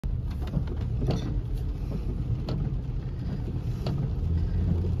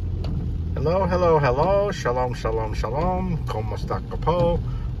Hello, hello, hello. Shalom, shalom, shalom. Como esta kapo?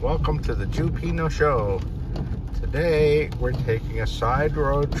 Welcome to the JewPino show. Today, we're taking a side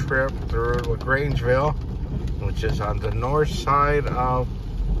road trip through Grangeville, which is on the north side of,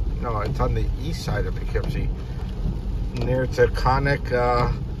 no, it's on the east side of Poughkeepsie, near Taconic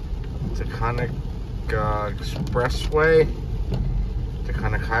Expressway,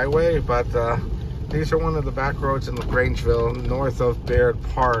 Taconic Highway, but these are one of the back roads in Grangeville, north of Baird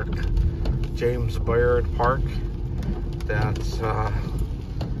Park, James Baird Park. That's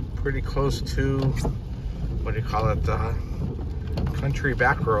pretty close to, what do you call it, country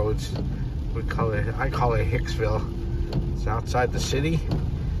back roads. I call it Hicksville. It's outside the city.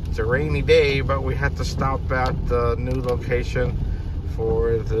 It's a rainy day, but we had to stop at the new location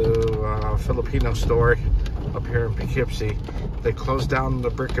for the Filipino store up here in Poughkeepsie. They closed down the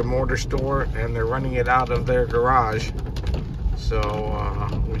brick and mortar store and they're running it out of their garage. So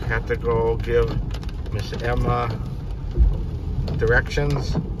we had to go give Miss Emma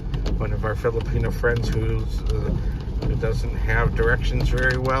directions, one of our Filipino friends who doesn't have directions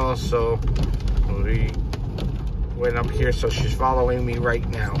very well. So we went up here, so she's following me right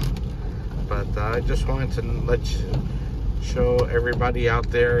now. But I just wanted to show everybody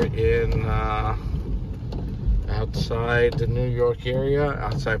out there in outside the New York area,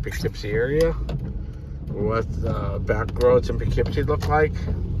 outside Poughkeepsie area, what back roads in Poughkeepsie look like.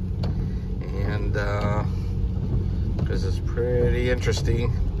 And because it's pretty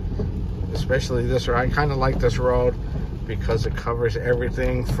interesting, especially this road. I kind of like this road because it covers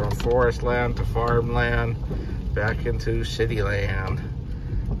everything from forest land to farmland back into city land,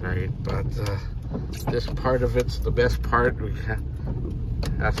 right? But this part of it's the best part. We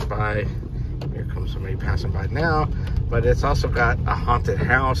pass by, here comes somebody passing by now, but it's also got a haunted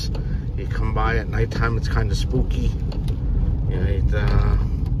house. You come by at nighttime, it's kind of spooky, right?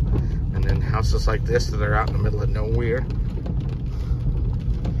 And then houses like this that are out in the middle of nowhere.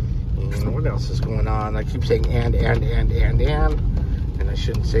 And what else is going on? I keep saying and I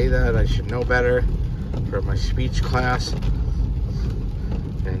shouldn't say that. I should know better for my speech class.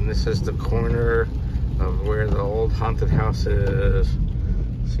 And this is the corner of where the old haunted house is.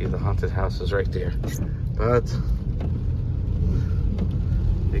 See, the haunted house is right there. But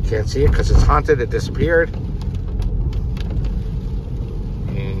you can't see it because it's haunted. It disappeared.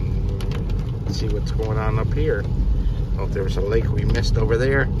 And let's see what's going on up here. Oh, there's a lake we missed over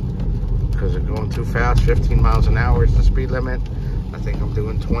there because they're going too fast. 15 miles an hour is the speed limit. I think I'm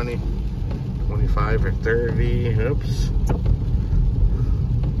doing 20, 25 or 30. Oops.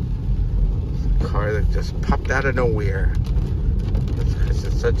 Car that just popped out of nowhere. Because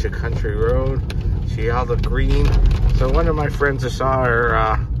it's such a country road. See all the green. So one of my friends that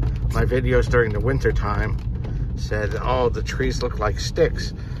saw my videos during the winter time said, oh, the trees look like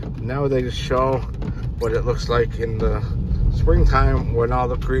sticks. Now they just show what it looks like in the springtime when all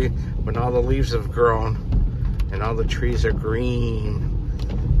the leaves have grown and all the trees are green.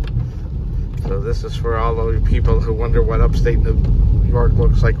 So this is for all those people who wonder what upstate New York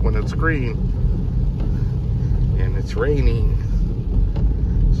looks like when it's green and it's raining.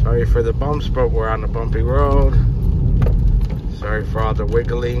 Sorry for the bumps, but we're on a bumpy road. Sorry for all the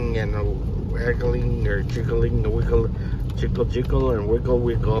wiggling and the waggling or jiggling, the wiggle, jiggle and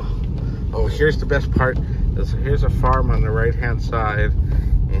wiggle. Oh, here's the best part. Here's a farm on the right-hand side,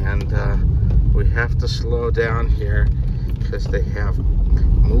 and we have to slow down here because they have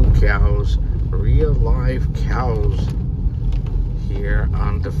moo cows, real live cows here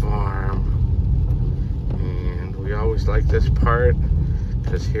on the farm. And we always like this part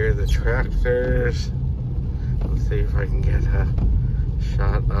because here are the tractors. Let's see if I can get a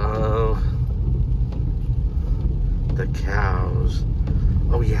shot of the cows.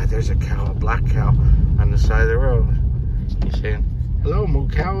 Oh yeah, there's a cow, a black cow on the side of the road. He's saying, hello, moo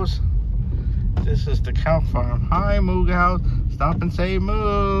cows. This is the cow farm. Hi, moo cows. Stop and say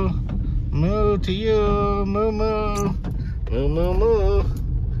moo. Moo to you. Moo, moo. Moo, moo, moo.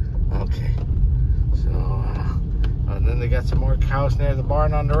 Okay. So, and then they got some more cows near the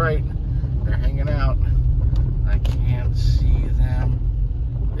barn on the right. They're hanging out. I can't see them.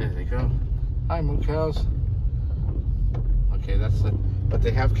 There they go. Hi, moo cows. Okay, that's it. But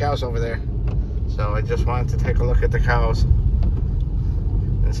they have cows over there. So I just wanted to take a look at the cows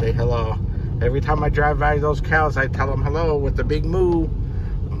and say hello. Every time I drive by those cows, I tell them hello with the big moo.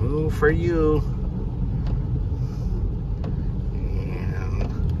 Moo for you.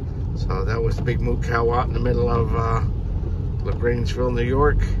 And so that was the big moo cow out in the middle of Grangeville, New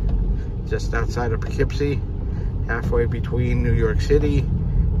York. Just outside of Poughkeepsie. Halfway between New York City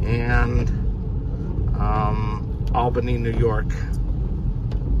and Albany, New York.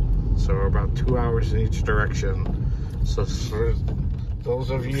 So we're about 2 hours in each direction. So for those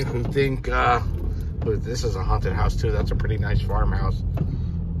of you who think, this is a haunted house too. That's a pretty nice farmhouse.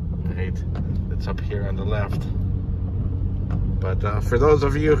 Right? It's up here on the left. But for those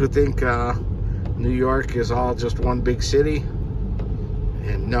of you who think New York is all just one big city,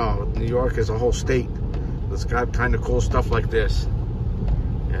 and no, New York is a whole state that's got kind of cool stuff like this.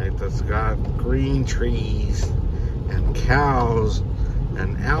 Right? That's got green trees and cows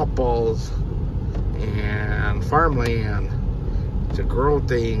and apples and farmland to grow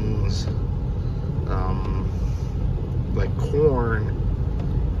things like corn.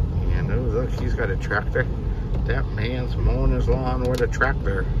 And oh, look, he's got a tractor. That man's mowing his lawn with a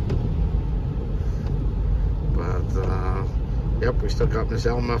tractor. But yep, we still got Miss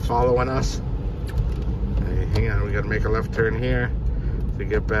Elma following us. Hey, hang on, we gotta make a left turn here to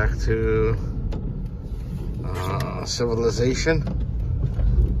get back to civilization.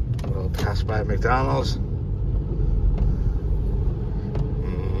 We'll pass by McDonald's.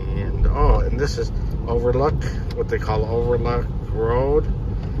 And oh, and this is Overlook, what they call Overlook Road.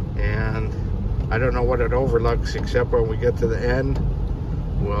 And I don't know what it overlooks, except when we get to the end,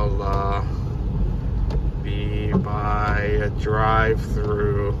 we'll be by a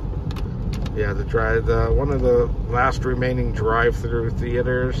drive-through. Yeah, one of the last remaining drive-through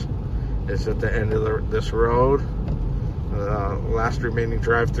theaters is at the end of this road. The last remaining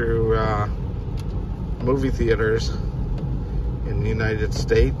drive-through movie theaters in the United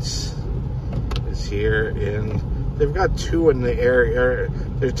States is here in. They've got two in the area.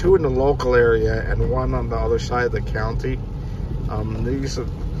 There's two in the local area and one on the other side of the county.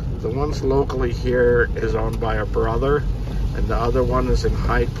 The ones locally here is owned by a brother, and the other one is in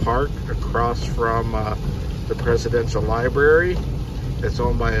Hyde Park across from the Presidential Library. It's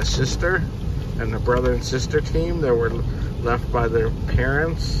owned by a sister, and the brother and sister team that were left by their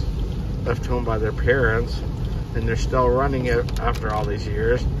parents, left home by their parents, and they're still running it after all these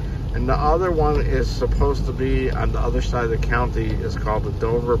years. And the other one is supposed to be on the other side of the county. It's called the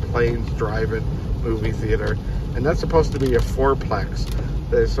Dover Plains Drive-In Movie Theater. And that's supposed to be a fourplex.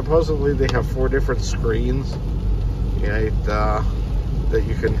 Supposedly they have 4 different screens, right, that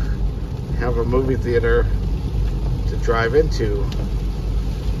you can have a movie theater to drive into.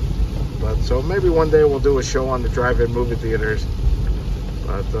 But so maybe one day we'll do a show on the drive-in movie theaters.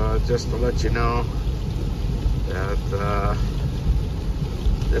 But just to let you know that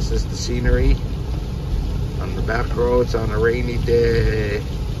this is the scenery on the back roads on a rainy day.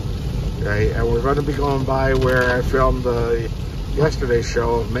 Right? And we're going to be going by where I filmed yesterday's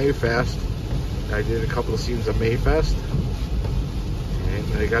show of Mayfest. I did a couple of scenes of Mayfest. And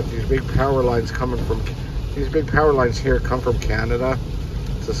they got these big power lines coming from, these big power lines here come from Canada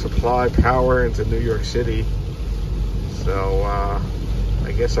to supply power into New York City. So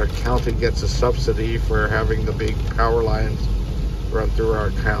I guess our county gets a subsidy for having the big power lines run through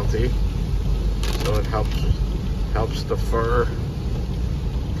our county, so it helps defer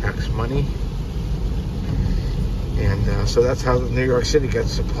tax money. And so that's how New York City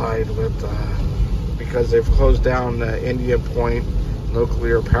gets supplied with, because they've closed down the Indian Point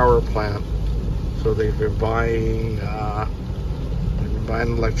nuclear power plant, so they've been buying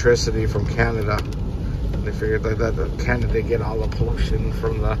electricity from Canada. And they figured that Canada get all the pollution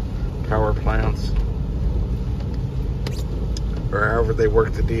from the power plants, or however they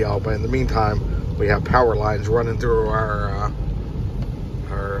work the deal. But in the meantime, we have power lines running through our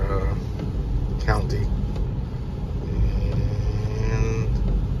county. And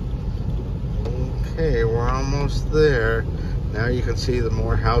okay, we're almost there. Now you can see the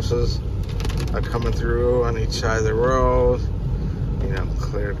more houses are coming through on each side of the road. You know,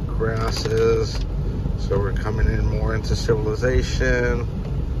 cleared grasses. So we're coming in more into civilization.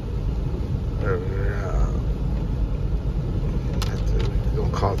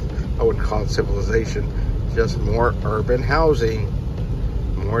 I wouldn't call it civilization, just more urban housing,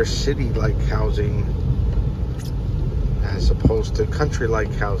 more city-like housing, as opposed to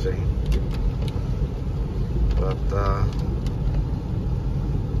country-like housing. But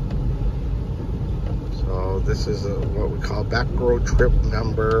so this is what we call back road trip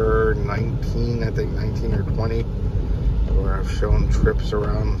number 19, I think 19 or 20, where I've shown trips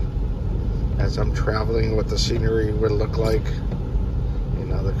around as I'm traveling, what the scenery would look like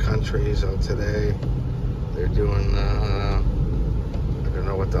in other countries. So today they're doing I don't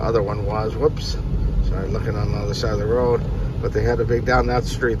know what the other one was. Whoops, sorry, looking on the other side of the road. But they had a big, down that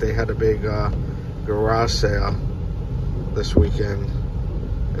street, they had a big garage sale this weekend,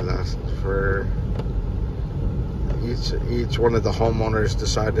 and that's for each one of the homeowners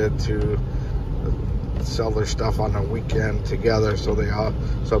decided to sell their stuff on a weekend together, so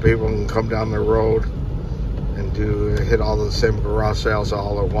people can come down the road and hit all the same garage sales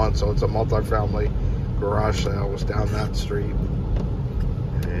all at once. So it's a multi-family garage sale was down that street.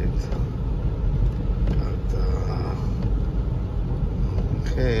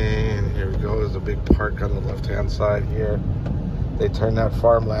 Okay, and here we go. There's a big park on the left-hand side here. They turned that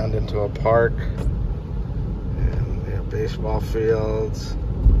farmland into a park. And they have baseball fields.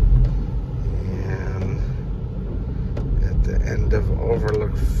 And at the end of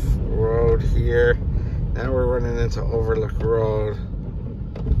Overlook Road here, now we're running into Overlook Road.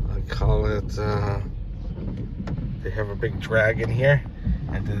 I call it, they have a big dragon here.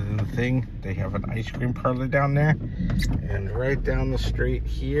 And then the thing, they have an ice cream parlor down there. And right down the street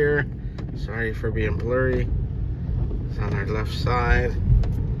here, sorry for being blurry, it's on our left side,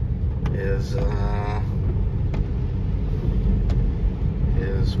 is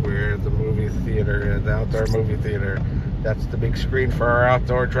where the movie theater is, the outdoor movie theater. That's the big screen for our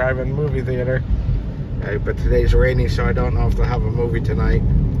outdoor drive-in movie theater. Okay, but today's rainy, so I don't know if they'll have a movie tonight.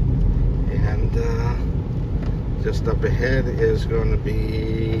 And just up ahead is going to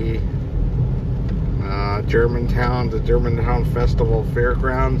be Germantown, the Germantown Festival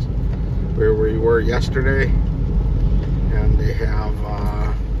Fairgrounds, where we were yesterday. And they have,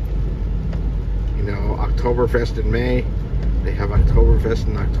 you know, Oktoberfest in May. They have Oktoberfest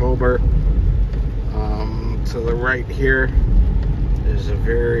in October. To the right here is a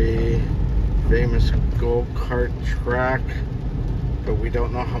very famous go-kart track, but we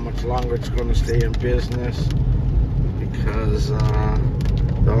don't know how much longer it's going to stay in business because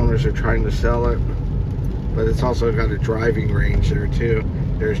the owners are trying to sell it. But it's also got a driving range there too.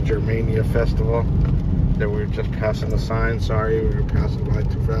 There's Germania Festival that we were just passing the sign. Sorry, we were passing by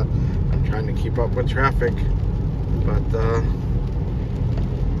too fast. I'm trying to keep up with traffic. But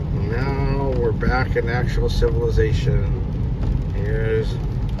now we're back in actual civilization. Here's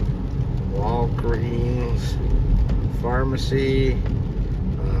Wallgreens Pharmacy,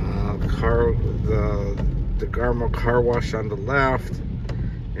 the Garmo car wash on the left,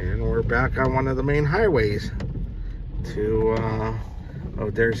 and we're back on one of the main highways to oh,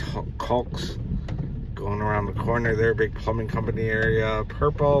 there's Hulk's going around the corner there, big plumbing company area.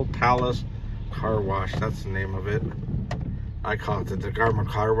 Purple Palace Car Wash, that's the name of it. I call it the DeGarmo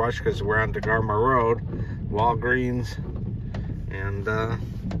Car Wash because we're on DeGarmo Road. Wallgreens and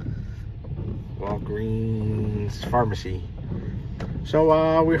Wallgreens Pharmacy.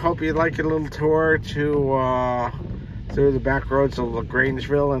 So we hope you like a little tour to through the back roads of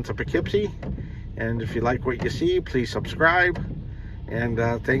Grangeville into Poughkeepsie. And if you like what you see, please subscribe. And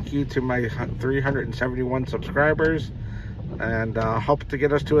thank you to my 371 subscribers. And hope to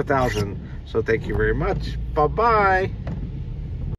get us to 1,000. So thank you very much. Bye-bye.